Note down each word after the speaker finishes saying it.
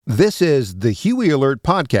This is the Huey Alert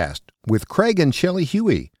Podcast with Craig and Shelley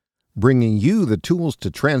Huey, bringing you the tools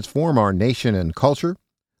to transform our nation and culture,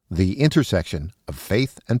 the intersection of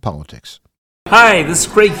faith and politics. Hi, this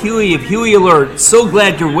is Craig Huey of Huey Alert. So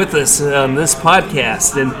glad you're with us on this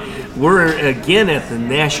podcast. And we're again at the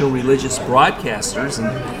National Religious Broadcasters.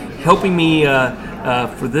 And helping me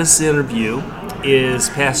for this interview is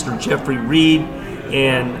Pastor Jeffrey Reed.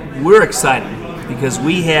 And we're excited because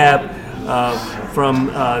we have from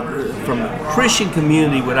the Christian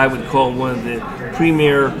community what I would call one of the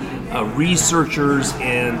premier researchers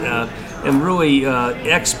and really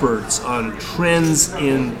experts on trends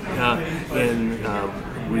in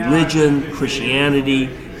religion, Christianity,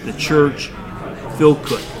 the church, Phil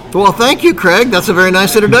Cook. Well, thank you, Craig. That's a very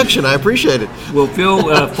nice introduction. I appreciate it. Well,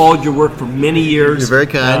 Phil followed your work for many years. You're very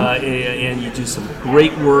kind. And you do some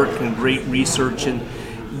great work and great research. And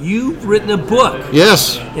you've written a book.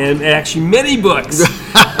 Yes. And actually many books.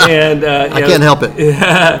 And I can't help it.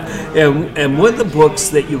 And one of the books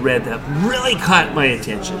that you read that really caught my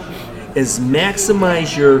attention is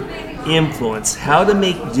Maximize Your Influence, How to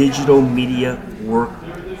Make Digital Media Work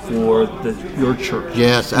for your church.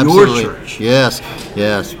 Yes, absolutely. Your church. Yes.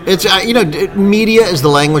 It's media is the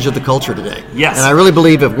language of the culture today. Yes. And I really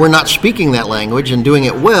believe if we're not speaking that language and doing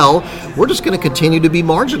it well, we're just going to continue to be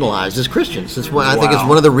marginalized as Christians. I think it's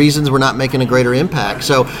one of the reasons we're not making a greater impact.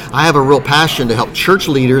 So I have a real passion to help church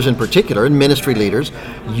leaders in particular, and ministry leaders,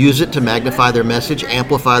 use it to magnify their message,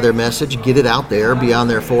 amplify their message, get it out there beyond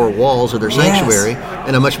their four walls or their sanctuary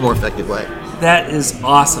in a much more effective way. That is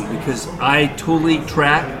awesome because I totally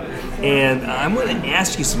track. And I'm going to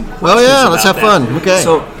ask you some questions. Oh yeah, let's have that. fun. Okay.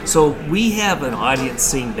 So we have an audience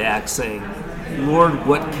sitting back saying, "Lord,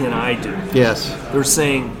 what can I do?" Yes. They're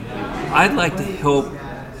saying, "I'd like to help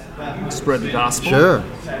spread the gospel." Sure.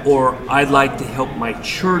 Or I'd like to help my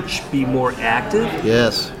church be more active.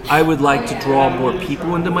 Yes. I would like to draw more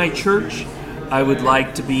people into my church. I would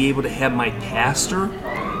like to be able to have my pastor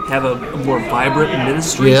have a more vibrant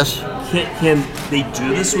ministry. Yes. Can they do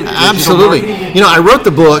this with digital Absolutely. marketing? I wrote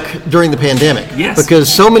the book during the pandemic. Yes.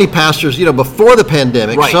 Because so many pastors, before the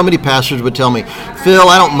pandemic, Right. so many pastors would tell me, Phil,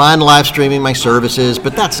 I don't mind live streaming my services,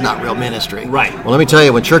 but that's not real ministry. Right. Well, let me tell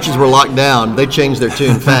you, when churches were locked down, they changed their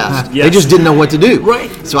tune fast. Yes. They just didn't know what to do.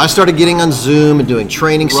 Right. So I started getting on Zoom and doing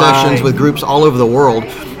training sessions with groups all over the world.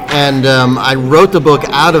 And I wrote the book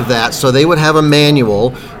out of that so they would have a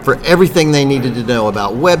manual for everything they needed to know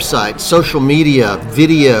about websites, social media,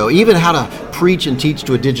 video, even how to preach and teach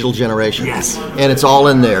to a digital generation. Yes. And it's all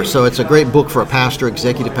in there. So it's a great book for a pastor,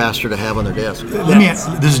 executive pastor, to have on their desk.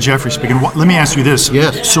 This is Jeffrey speaking. Let me ask you this.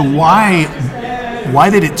 Yes. So why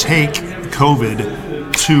did it take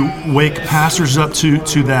COVID to wake pastors up to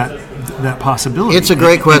that possibility? It's a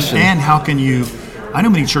great question. And how can you... I know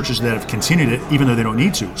many churches that have continued it even though they don't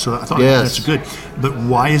need to. So I thought that's good. But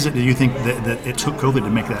why is it that you think that it took COVID to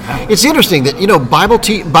make that happen? It's interesting that,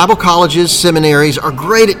 Bible colleges, seminaries are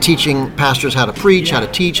great at teaching pastors how to preach, how to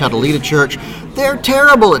teach, how to lead a church. They're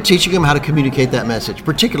terrible at teaching them how to communicate that message,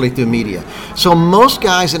 particularly through media. So most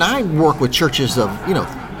guys, and I work with churches of,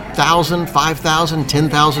 1,000, 5,000,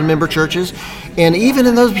 10,000 member churches. And even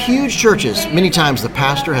in those huge churches, many times the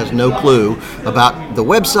pastor has no clue about the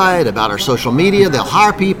website, about our social media. They'll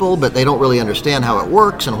hire people, but they don't really understand how it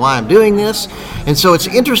works and why I'm doing this. And so it's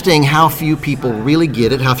interesting how few people really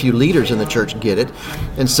get it, how few leaders in the church get it.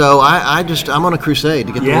 And so I'm on a crusade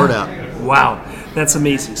to get the word out. Wow, that's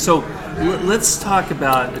amazing. So let's talk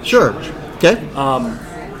about the Sure. church. Okay.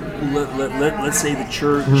 Let's say the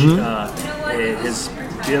church has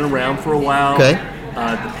been around for a while. Okay.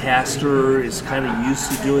 The pastor is kind of used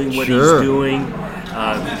to doing what he's doing.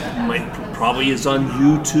 Probably is on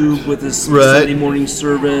YouTube with his Sunday morning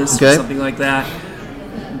service or something like that.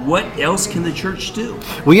 What else can the church do?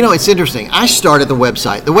 Well, it's interesting. I started the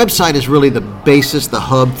website. The website is really the basis, the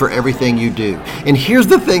hub for everything you do. And here's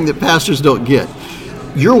the thing that pastors don't get.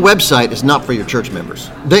 Your website is not for your church members.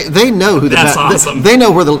 They know who awesome. They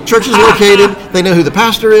know where the church is located. They know who the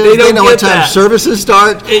pastor is. They know what time services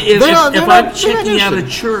start. If I'm checking out a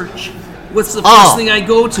church, what's the first thing I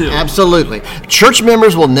go to? Absolutely. Church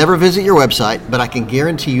members will never visit your website, but I can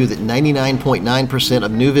guarantee you that 99.9%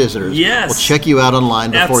 of new visitors will check you out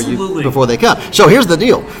online before they come. So here's the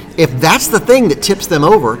deal. If that's the thing that tips them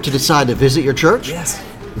over to decide to visit your church,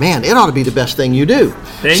 man, it ought to be the best thing you do.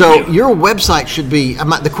 Thank you. Your website should be,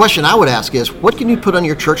 the question I would ask is, what can you put on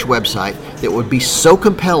your church website that would be so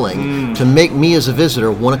compelling to make me as a visitor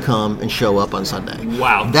want to come and show up on Sunday?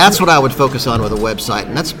 Wow. That's what I would focus on with a website,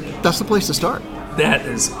 and that's the place to start. That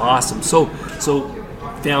is awesome. So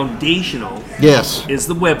foundational is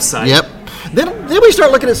the website. Yep. Then we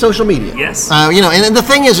start looking at social media. Yes. And the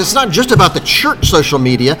thing is, it's not just about the church social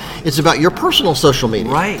media, it's about your personal social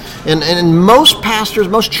media. Right. And most pastors,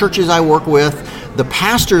 most churches I work with, the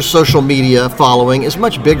pastor's social media following is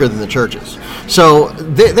much bigger than the church's. So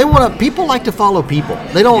people like to follow people.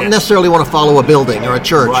 They don't necessarily want to follow a building or a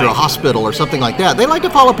church or a hospital or something like that. They like to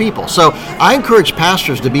follow people. So I encourage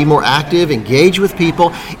pastors to be more active, engage with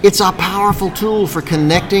people. It's a powerful tool for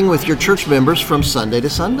connecting with your church members from Sunday to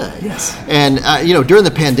Sunday. Yes. And, during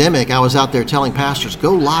the pandemic, I was out there telling pastors,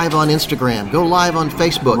 go live on Instagram, go live on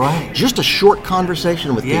Facebook. Right. Just a short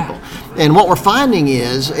conversation with people. And what we're finding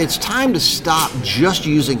is it's time to stop just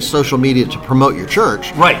using social media to promote your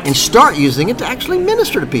church, and start using it to actually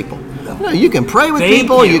minister to people. You can pray with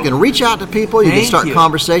people, you can reach out to people, you can start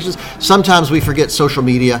conversations. Sometimes we forget social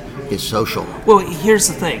media is social. Well, here's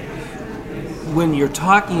the thing. When you're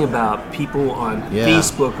talking about people on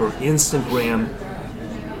Facebook or Instagram,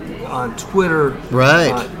 on Twitter,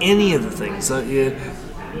 any of the things,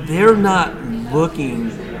 they're not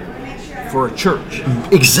looking for a church.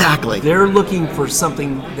 Exactly. They're looking for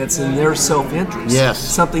something that's in their self-interest. Yes.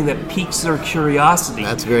 Something that piques their curiosity.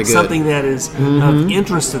 That's very good. Something that is of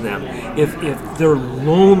interest to them. If they're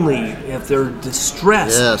lonely, if they're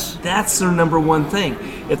distressed, that's their number one thing.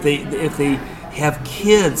 If they have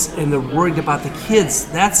kids and they're worried about the kids,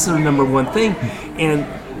 that's their number one thing. And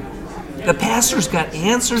the pastor's got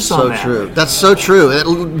answers on that. So true. That's so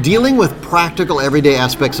true. Dealing with practical, everyday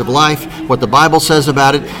aspects of life, what the Bible says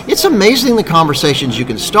about it, it's amazing the conversations you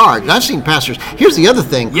can start. And I've seen pastors. Here's the other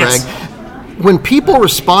thing, Craig. When people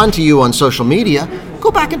respond to you on social media,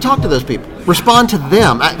 go back and talk to those people. Respond to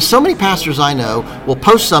them. So many pastors I know will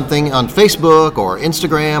post something on Facebook or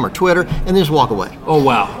Instagram or Twitter and just walk away. Oh,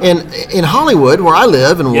 wow. And in Hollywood, where I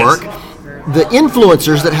live and work, the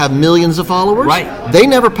influencers that have millions of followers, they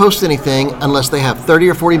never post anything unless they have 30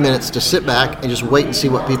 or 40 minutes to sit back and just wait and see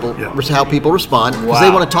what people, how people respond, because they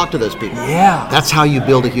want to talk to those people. Yeah. That's how you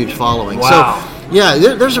build a huge following. Wow.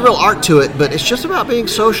 So, there's a real art to it, but it's just about being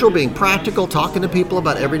social, being practical, talking to people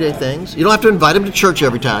about everyday things. You don't have to invite them to church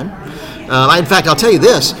every time. In fact, I'll tell you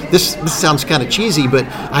this sounds kind of cheesy, but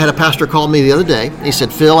I had a pastor call me the other day. He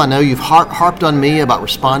said, Phil, I know you've harped on me about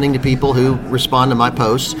responding to people who respond to my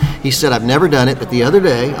posts. He said, I've never done it, but the other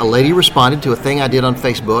day, a lady responded to a thing I did on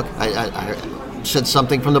Facebook. I said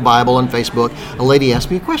something from the Bible on Facebook. A lady asked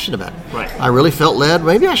me a question about it. I really felt led,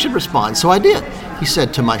 maybe I should respond, so I did. He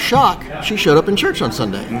said, to my shock, she showed up in church on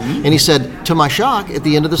Sunday. And he said, to my shock, at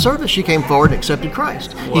the end of the service, she came forward and accepted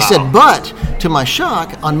Christ. He said, but to my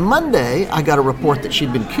shock, on Monday, I got a report that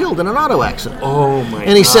she'd been killed in an auto accident. Oh, my God.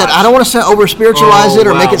 And he said, I don't want to over-spiritualize it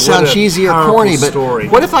or make it sound cheesy or corny, but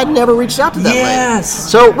what if I'd never reached out to that lady?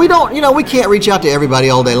 So we don't, we can't reach out to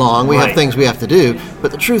everybody all day long. We have things we have to do.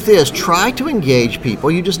 But the truth is, try to engage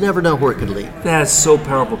people. You just never know where it could lead. That's so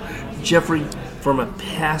powerful. Jeffrey, from a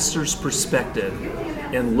pastor's perspective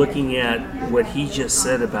and looking at what he just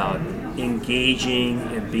said about engaging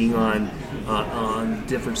and being on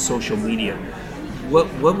different social media, what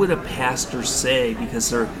would a pastor say, because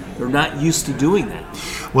they're not used to doing that?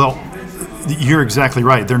 Well, you're exactly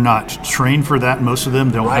right. They're not trained for that. Most of them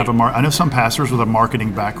don't have I know some pastors with a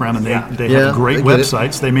marketing background, and they have great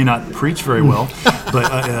websites. They may not preach very well,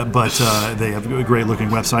 but they have great looking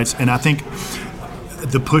websites. And I think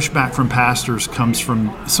the pushback from pastors comes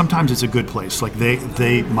from, sometimes it's a good place. Like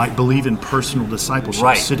they might believe in personal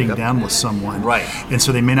discipleship, sitting down with someone. And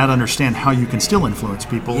so they may not understand how you can still influence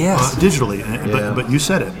people digitally. But you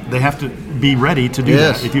said it. They have to be ready to do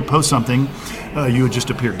that. If you post something, you would just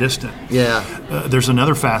appear distant. There's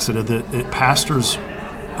another facet of that. Pastors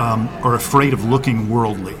are afraid of looking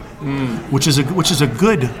worldly. Which is a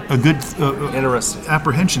good interesting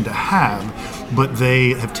apprehension to have, but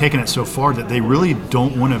they have taken it so far that they really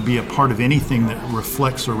don't want to be a part of anything that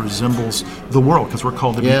reflects or resembles the world, because we're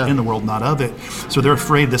called to be in the world, not of it. So they're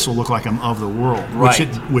afraid this will look like I'm of the world,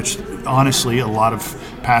 which honestly a lot of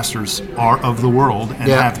pastors are of the world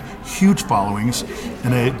and have huge followings,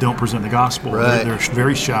 and they don't present the gospel. They're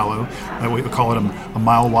very shallow. We call it a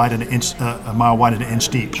mile wide and an inch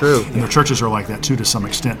deep. True. And their churches are like that too, to some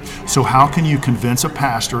extent. So how can you convince a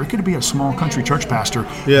pastor? It could be a small country church pastor.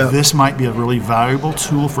 This might be a really valuable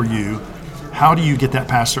tool for you. How do you get that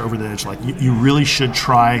pastor over the edge? Like, you really should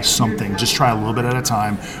try something. Just try a little bit at a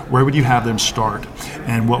time. Where would you have them start?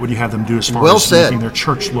 And what would you have them do as far as making their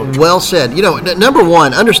church look? Well said. Number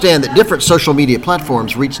one, understand that different social media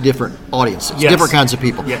platforms reach different audiences, different kinds of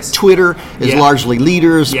people. Twitter is largely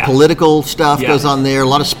leaders, political stuff goes on there, a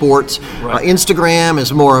lot of sports. Instagram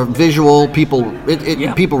is more visual. People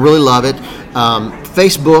really love it.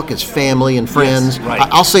 Facebook is family and friends. Yes, right.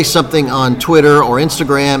 I'll say something on Twitter or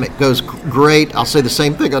Instagram, it goes great. I'll say the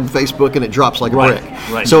same thing on Facebook and it drops like a brick.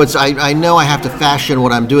 Right. So I know I have to fashion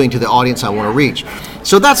what I'm doing to the audience I want to reach.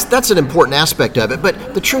 So that's an important aspect of it.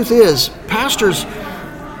 But the truth is, pastors,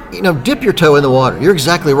 dip your toe in the water. You're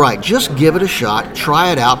exactly right. Just give it a shot.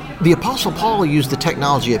 Try it out. The Apostle Paul used the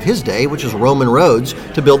technology of his day, which is Roman roads,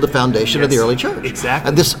 to build the foundation of the early church. Exactly.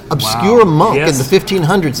 And this obscure monk in the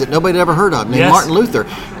 1500s that nobody had ever heard of, named Martin Luther,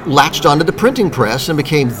 latched onto the printing press and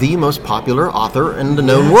became the most popular author in the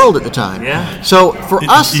known world at the time. Yeah. So for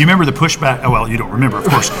us... Do you remember the pushback? Oh, well, you don't remember, of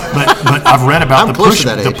course. But I've read about the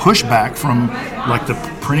pushback from like the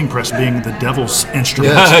printing press being the devil's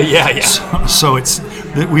instrument. Yes. So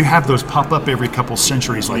we have those pop up every couple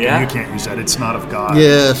centuries. Like, you can't use that. It's not of God.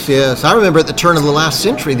 Yes. I remember at the turn of the last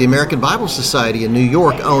century, the American Bible Society in New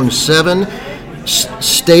York owned 7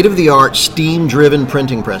 state-of-the-art steam-driven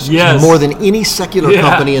printing presses, more than any secular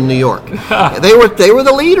company in New York. They were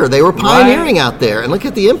the leader. They were pioneering out there, and look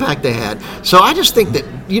at the impact they had. So I just think that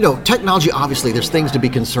technology. Obviously, there's things to be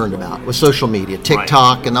concerned about with social media,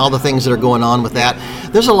 TikTok, and all the things that are going on with that.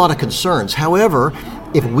 There's a lot of concerns. However,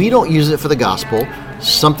 if we don't use it for the gospel,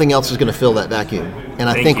 something else is going to fill that vacuum, and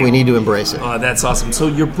I think we need to embrace it. That's awesome. So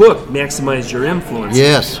your book, Maximize Your Influence.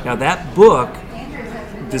 Yes. Now that book,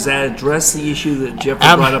 does that address the issue that Jeffrey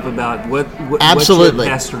brought up about what should a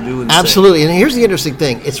pastor do? Absolutely. And here's the interesting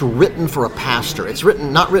thing. It's written for a pastor. It's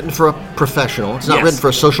not written for a professional. It's not written for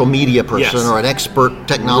a social media person or an expert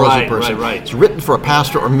technology person. Right. It's written for a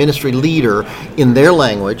pastor or ministry leader in their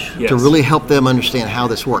language to really help them understand how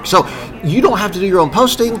this works. So you don't have to do your own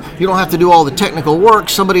posting. You don't have to do all the technical work.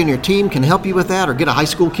 Somebody in your team can help you with that, or get a high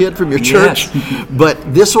school kid from your church. But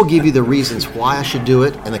this will give you the reasons why I should do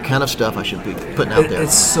it and the kind of stuff I should be putting out there.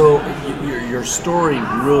 So your story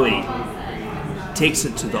really takes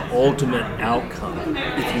it to the ultimate outcome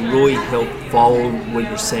if you really help follow what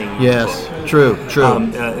you're saying in your book.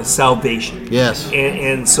 True. Salvation. Yes.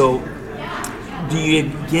 And so do you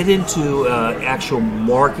get into actual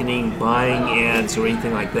marketing, buying ads, or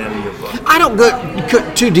anything like that in your book? I don't go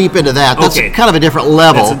too deep into that. That's kind of a different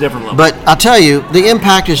level. That's a different level. But I'll tell you, the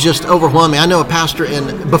impact is just overwhelming. I know a pastor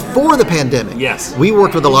before the pandemic. Yes. We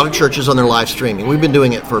worked with a lot of churches on their live streaming. We've been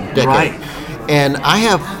doing it for decades. Right. And I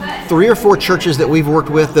have 3 or 4 churches that we've worked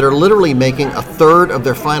with that are literally making a third of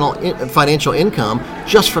their financial income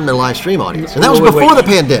just from their live stream audience. And that was before the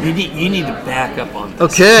pandemic. You need to back up on this.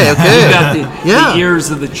 Okay. You got the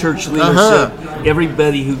ears of the church leadership.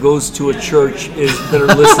 Everybody who goes to a church better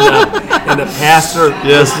listen up. And the pastor,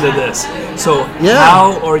 listen to this. So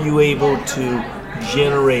how are you able to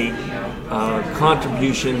generate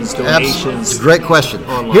contributions, donations? Great question.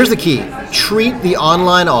 Online. Here's the key. Treat the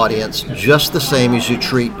online audience just the same as you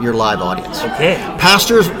treat your live audience. Okay.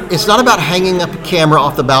 Pastors, it's not about hanging up a camera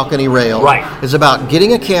off the balcony rail. Right. It's about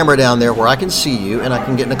getting a camera down there where I can see you and I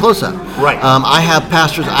can get in a close-up. Right. I have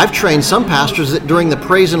pastors, I've trained some pastors that during the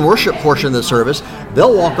praise and worship portion of the service,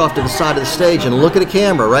 they'll walk off to the side of the stage and look at a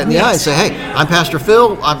camera right in the eye and say, hey, I'm Pastor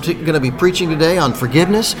Phil. I'm going to be preaching today on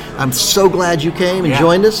forgiveness. I'm so glad you came and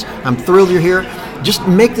joined us. I'm thrilled you're here. Just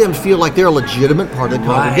make them feel like they're a legitimate part of the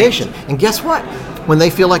congregation. And guess what? When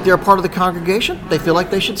they feel like they're a part of the congregation, they feel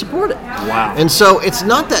like they should support it. Wow. And so it's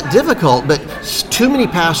not that difficult, but too many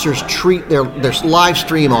pastors treat their live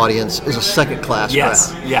stream audience as a second-class crowd.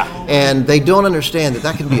 Yeah. And they don't understand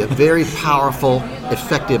that can be a very powerful,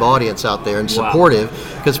 effective audience out there and supportive,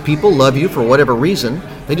 because people love you for whatever reason.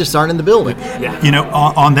 They just aren't in the building. Yeah.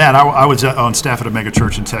 On that, I was on staff at a mega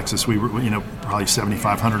church in Texas. We were, probably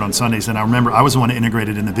 7,500 on Sundays, and I remember I was the one that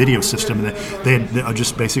integrated in the video system. And they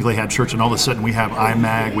just basically had church, and all of a sudden we have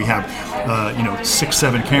iMac, we have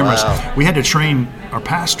 6-7 cameras. Wow. We had to train our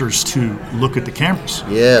pastors to look at the cameras.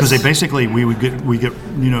 Yes. Because they basically we get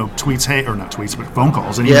tweets, or not tweets, but phone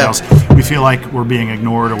calls and emails. We feel like we're being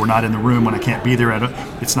ignored or we're not in the room when I can't be there.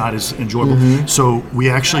 It's not as enjoyable. Mm-hmm. So we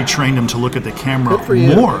actually trained them to look at the camera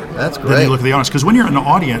more That's than great. they look at the audience. Because when you're in the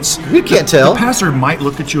audience, you can't tell. The pastor might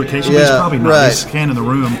look at you occasionally. He's probably not. He's scanning the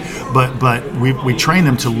room. But we train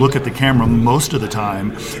them to look at the camera most of the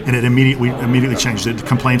time, and it immediately changed. The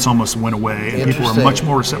complaints almost went away, and people were much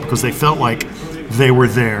more receptive because they felt like they were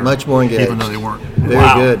there, much more engaged, even though they weren't.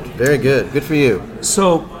 Very good. Good for you.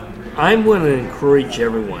 So, I'm going to encourage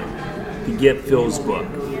everyone to get Phil's book,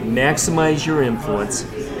 Maximize Your Influence: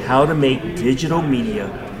 How to Make Digital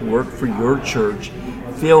Media Work for Your Church.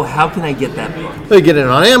 Phil, how can I get that book? You can get it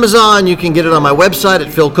on Amazon. You can get it on my website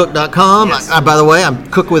at philcook.com. Yes. By the way, I'm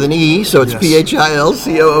Cook with an E, so it's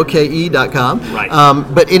PHILCOOKE.com. Right.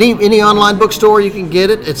 But any online bookstore, you can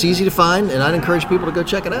get it. It's easy to find, and I'd encourage people to go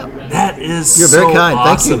check it out. That is You're very kind.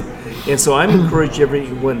 Awesome. Thank you. And so I'm encouraging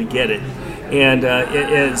everyone to get it. And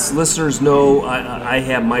as listeners know, I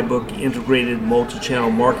have my book, Integrated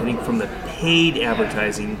Multi-Channel Marketing, from the paid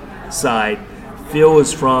advertising side. Phil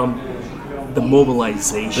is from the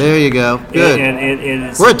mobilization. There you go. Good.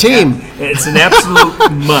 And we're a team. It's an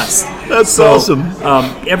absolute must. That's awesome.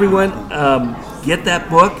 Everyone, get that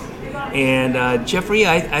book. And Jeffrey,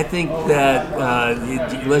 I think that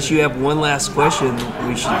unless you have one last question,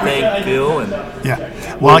 we should thank Phil.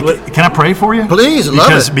 Yeah. Well, can I pray for you? Please,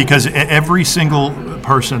 because every single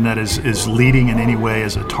person that is leading in any way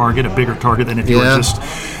is a target, a bigger target than if you were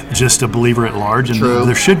just a believer at large. And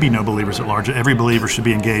there should be no believers at large. Every believer should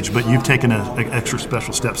be engaged, but you've taken an extra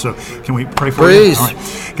special step. So can we pray for you? All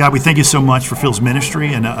right. God, we thank you so much for Phil's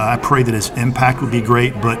ministry, and I pray that his impact would be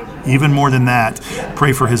great, but even more than that,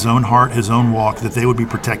 pray for his own heart, his own walk, that they would be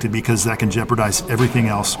protected, because that can jeopardize everything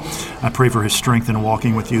else. I pray for his strength in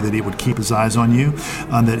walking with you, that he would keep his eyes on you,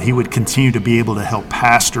 that he would continue to be able to help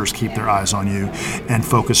pastors keep their eyes on you and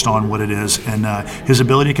focused on what it is, and his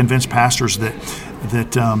ability to convince pastors that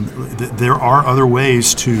there are other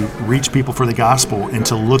ways to reach people for the gospel, and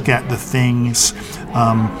to look at the things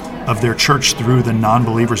of their church through the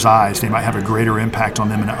non-believers' eyes. They might have a greater impact on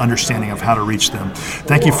them and an understanding of how to reach them.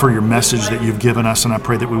 Thank you for your message that you've given us, and I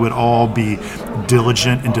pray that we would all be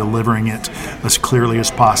diligent in delivering it as clearly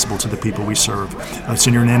as possible to the people we serve. It's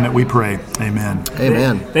in your name that we pray. Amen.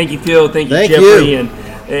 Amen. Thank you, Phil. Thank you, Jeffrey. And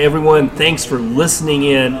everyone, thanks for listening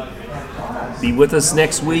in. Be with us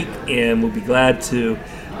next week, and we'll be glad to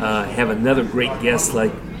have another great guest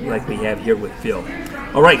like we have here with Phil.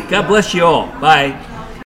 All right, God bless you all. Bye.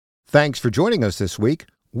 Thanks for joining us this week.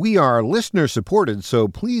 We are listener-supported, so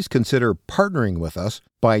please consider partnering with us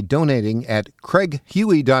by donating at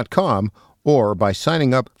craighuey.com or by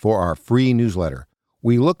signing up for our free newsletter.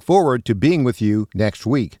 We look forward to being with you next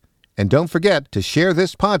week. And don't forget to share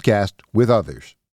this podcast with others.